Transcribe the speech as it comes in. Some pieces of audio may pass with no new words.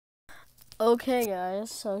Okay, guys,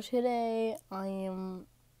 so today I am.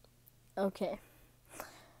 Okay.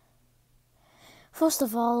 First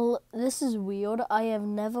of all, this is weird. I have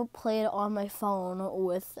never played on my phone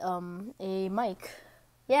with a mic.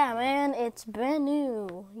 Yeah, man, it's brand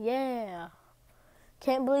new. Yeah.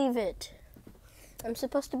 Can't believe it. I'm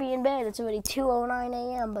supposed to be in bed. It's already 2:09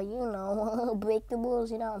 a.m., but you know, break the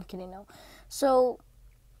rules, you know. I'm kidding, no. So,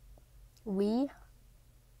 we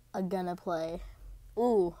are gonna play.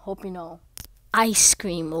 Ooh, hope you know. I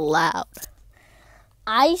scream loud.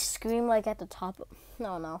 I scream like at the top of...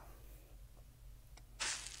 No.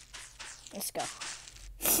 Let's go.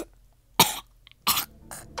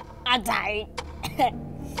 I died.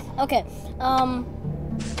 Okay,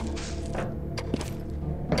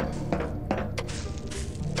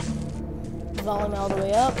 volume all the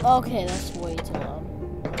way up. Okay, that's way too loud.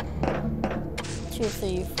 2,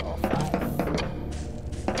 3, 4, 5.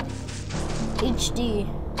 HD.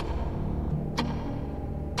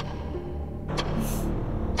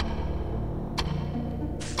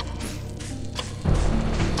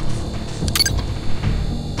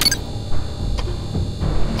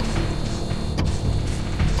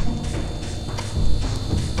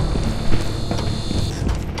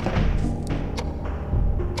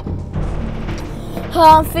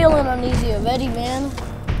 Oh, I'm feeling uneasy already, man.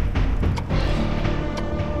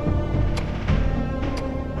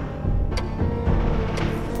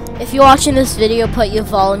 If you're watching this video, put your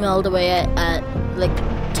volume all the way at like,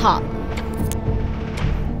 top.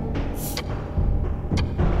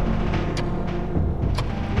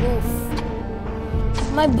 Oof.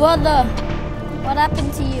 My brother, what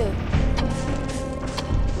happened to you?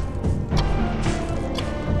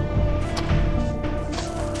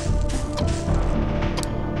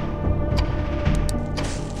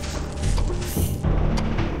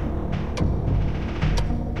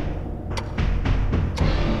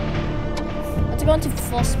 Let's go into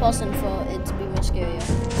first person for it to be more scarier.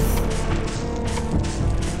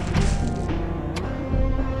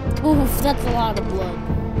 Oof, that's a lot of blood.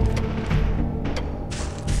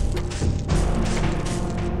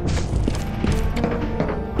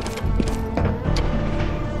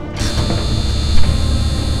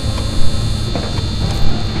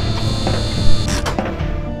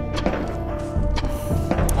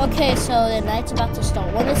 Okay, so the night's about to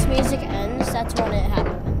start. When this music ends, that's when it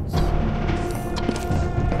happens.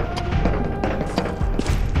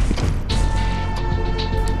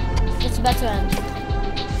 It's about to end.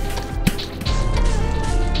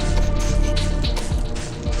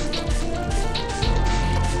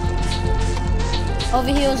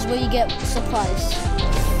 Over here is where you get supplies.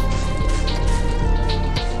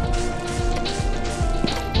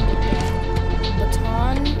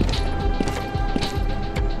 Baton.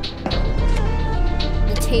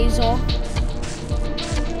 The taser.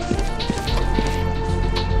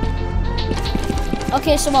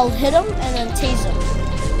 Okay, so I'll hit him and then tase him.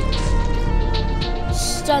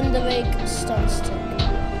 Stun the rake, stun stick.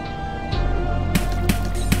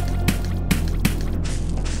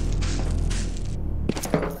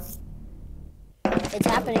 It's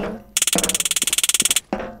happening.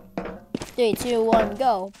 3, 2, 1,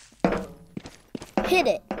 go. Hit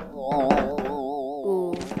it.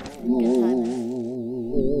 Ooh, good timing.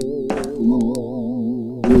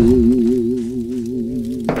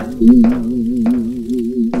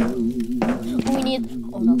 We need.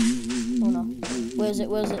 Oh no. Oh no. Where is it?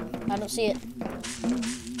 Where is it? I don't see it.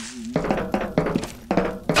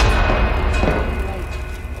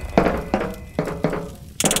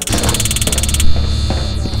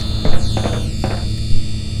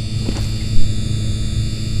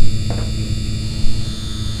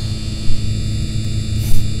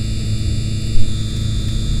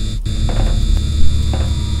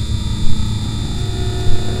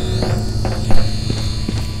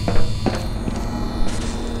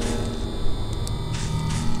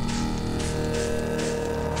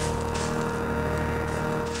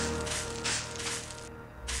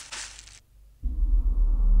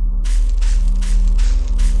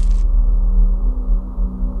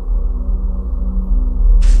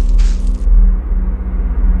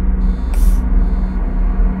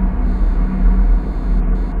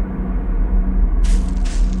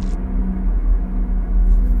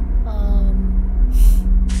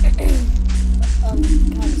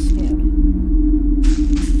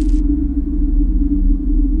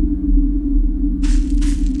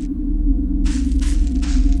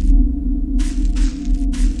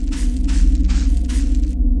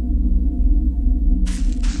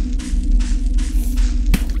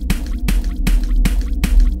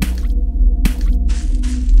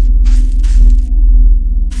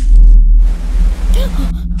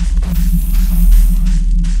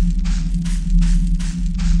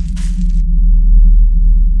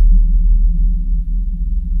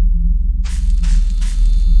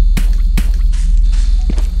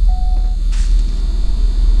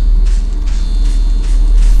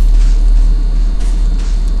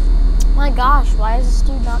 gosh, why is this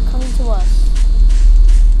dude not coming to us?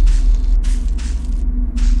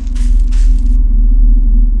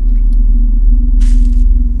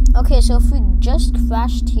 Okay, so if we just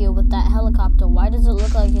crashed here with that helicopter, why does it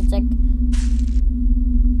look like it's like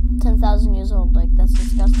 10,000 years old? Like, that's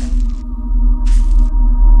disgusting.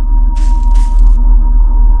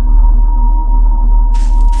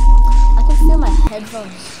 I can feel my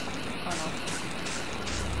headphones.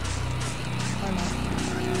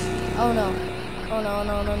 Oh no. Oh no,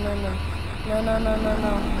 no, no, no, no. No, no, no, no,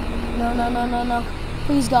 no. No, no, no, no, no.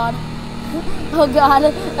 Please, God. Oh God.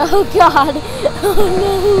 Oh God. Oh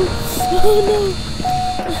no. Oh no.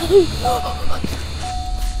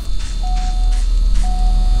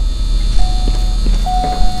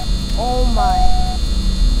 Oh my.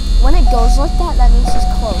 When it goes like that, that means he's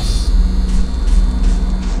close.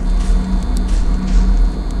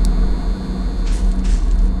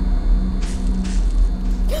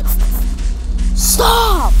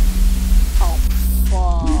 Stop! Oh,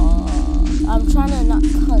 fuck. I'm trying to not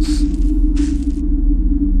cuss.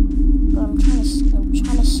 But I'm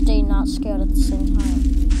trying to stay not scared at the same time.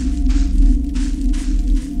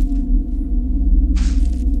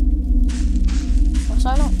 So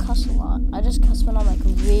I don't cuss a lot. I just cuss when I'm like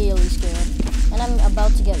really scared. And I'm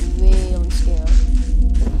about to get really scared.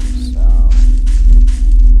 So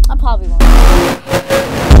I probably won't.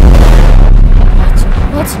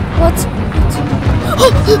 What?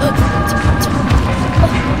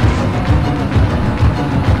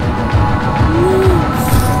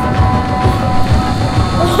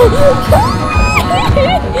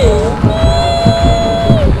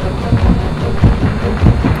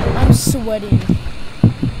 I'm sweating.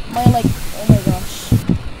 Oh my gosh.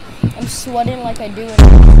 I'm sweating like I do it.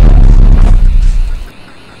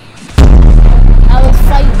 I will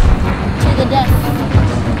fight to the death.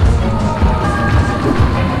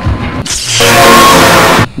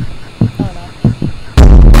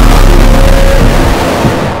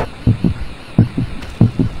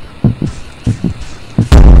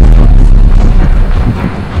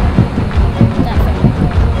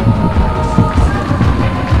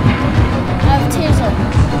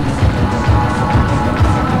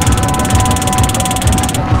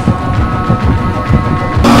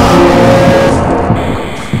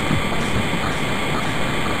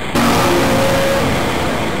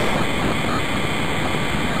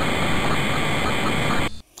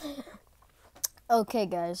 Okay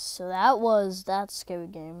guys, so that was that scary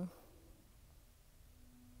game.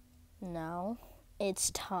 Now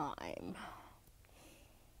it's time.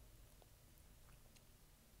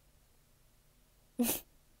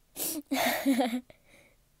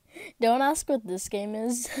 Don't ask what this game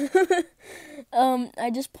is.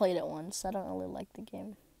 I just played it once. I don't really like the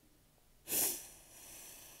game.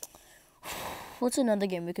 What's another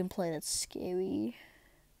game we can play that's scary?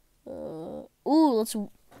 Ooh, let's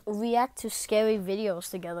react to scary videos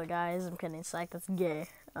together, guys. I'm kidding. It's like that's gay.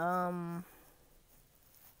 I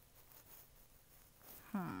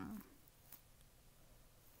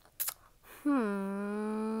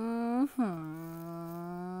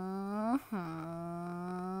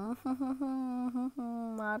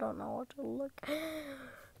don't know what to look.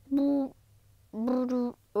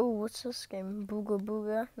 Oh, what's this game? Booga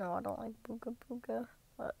Booga? No, I don't like Booga Booga.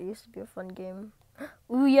 It used to be a fun game.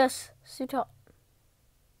 Ooh, yes, suit up.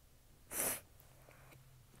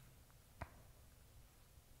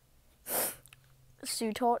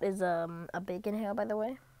 Suitort is a bacon hair, by the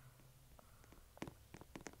way.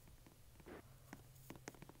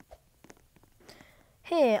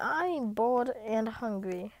 Hey, I'm bored and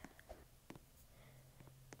hungry.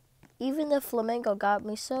 Even the flamingo got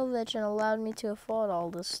me so rich and allowed me to afford all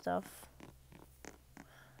this stuff.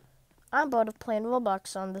 I'm bored of playing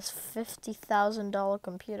Roblox on this $50,000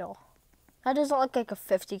 computer. That doesn't look like a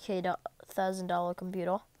 $50,000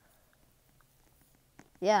 computer.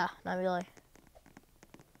 Yeah, not really.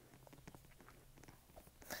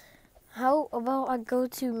 How about I go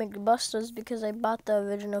to McBuster's because I bought the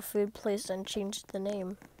original food place and changed the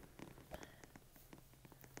name.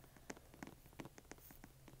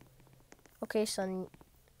 Okay, son.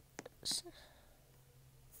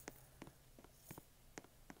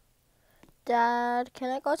 Dad, can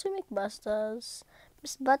I go to McBuster's?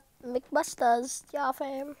 McBuster's, yeah,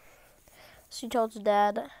 fam. She told her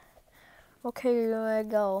dad, okay, you're gonna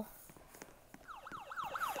go.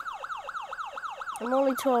 I'm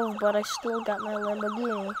only 12, but I still got my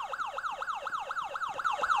Lamborghini.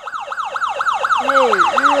 Hey,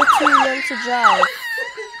 you were too young to drive.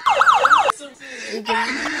 You can,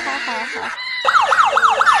 ha ha ha.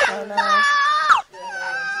 Oh no.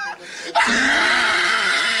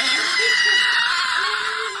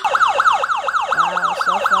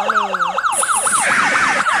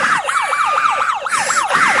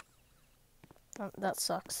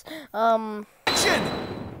 sucks. Objection!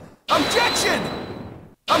 Objection!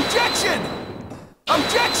 Objection!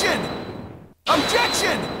 Objection!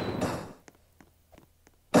 Objection!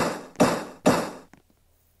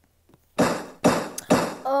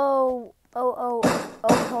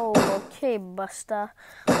 Okay, Buster.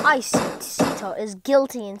 I see Tito is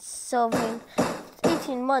guilty in serving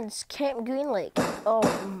 18 months Camp Green Lake. Oh,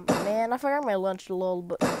 man, I forgot my lunch, lol,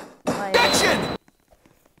 but... Objection!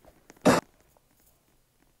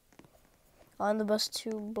 On the bus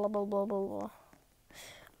to blah, blah, blah, blah, blah.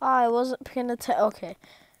 I wasn't paying attention. Okay.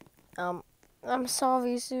 I'm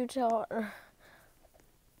sorry, Tito.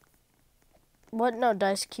 What? No,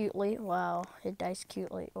 dice cutely. Wow. It dice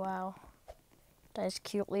cutely. Wow. Dice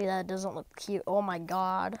cutely. That doesn't look cute. Oh my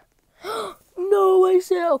god. No, I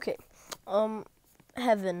said. Okay.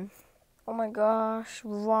 Heaven. Oh my gosh.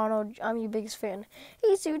 Ronald, I'm your biggest fan.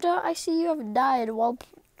 Hey, Suda, I see you have died while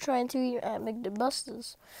trying to eat at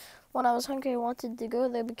McDubusters. When I was hungry, I wanted to go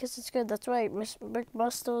there because it's good. That's right. Miss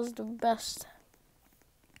McBuster is the best.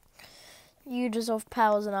 You deserve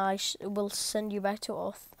powers, and I will send you back to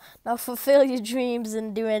Earth. Now fulfill your dreams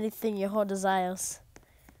and do anything your heart desires.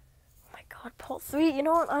 Oh my god, part 3. You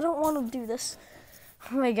know what? I don't want to do this.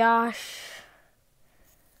 Oh my gosh.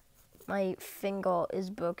 My finger is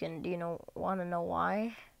broken. Do you want to know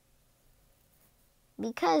why?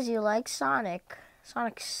 Because you like Sonic.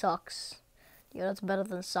 Sonic sucks. You know what's better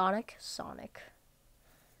than Sonic? Sonic.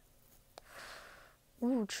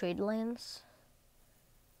 Ooh, trade lands.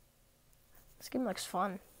 This game looks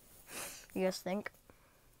fun. You guys think?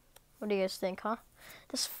 What do you guys think, huh?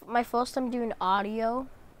 This is my first time doing audio.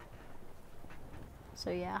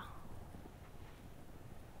 So yeah.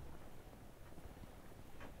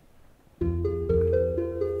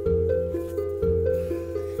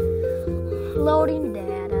 Loading data,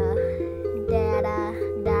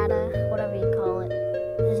 whatever you call it.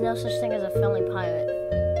 There's no such thing as a friendly pirate.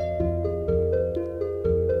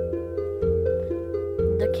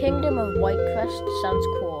 The Kingdom of Whitecrest sounds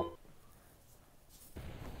cool.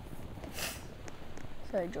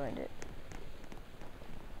 So I joined it.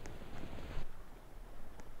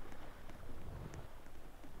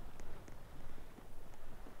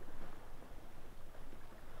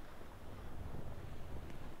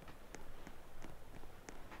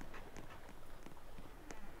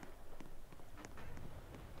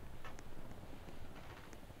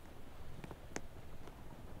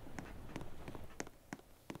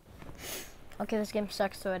 Okay, this game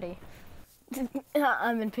sucks already.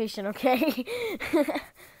 I'm impatient, okay?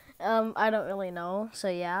 I don't really know, so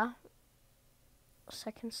yeah.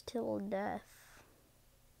 Seconds till death.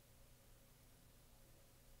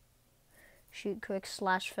 Shoot quick,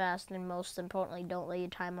 slash fast, and most importantly, don't let your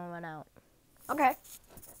timer run out. Okay.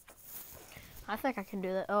 I think I can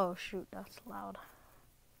do that. Oh, shoot, that's loud.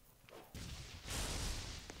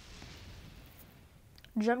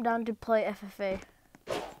 Jump down to play FFA.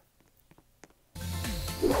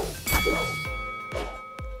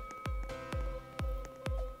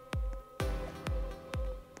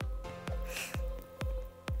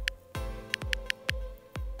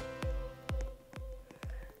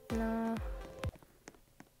 No.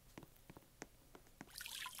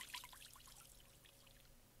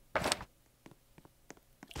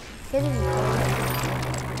 Hidden code.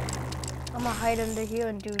 I'm gonna hide under here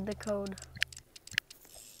and do the code.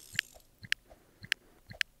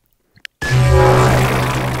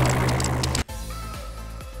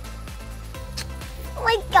 Oh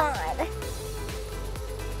my god!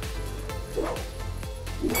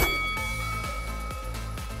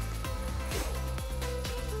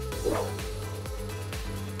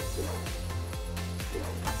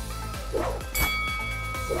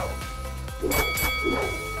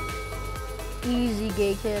 Easy,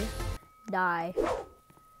 gay kid. Die.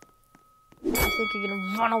 You think you're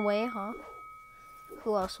gonna run away, huh?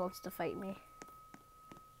 Who else wants to fight me?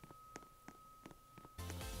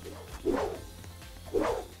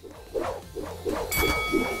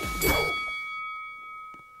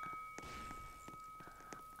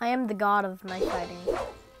 I am the god of knife fighting.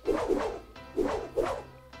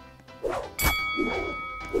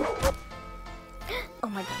 Oh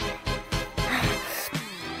my god.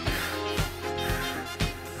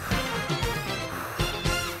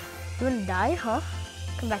 You wanna die, huh?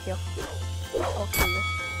 Come back here. I'll kill you.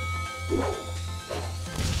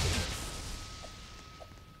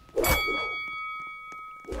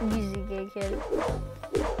 Easy, gay kid.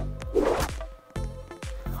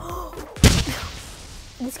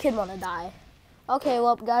 This kid wanna die. Okay,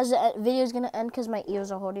 well, guys, the video's gonna end because my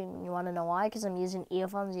ears are hurting. You wanna know why? Because I'm using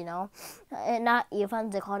earphones, you know? Not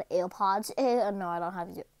earphones, they're called AirPods. No, I don't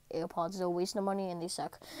have AirPods. They're a waste of money and they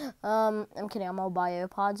suck. I'm kidding. I'm gonna buy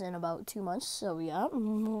AirPods in about 2 months. So yeah,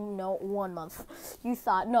 no, 1 month. You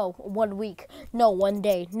thought no, 1 week, no, 1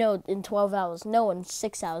 day, no, in 12 hours, no, in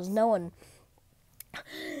 6 hours, no, in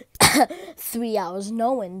 3 hours,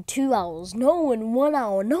 no, in 2 hours, no, in 1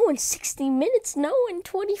 hour, no, in 60 minutes, no, in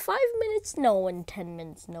 25 minutes, no, in 10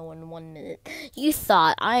 minutes, no, in 1 minute. You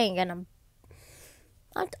thought I ain't gonna.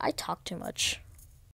 I talk too much.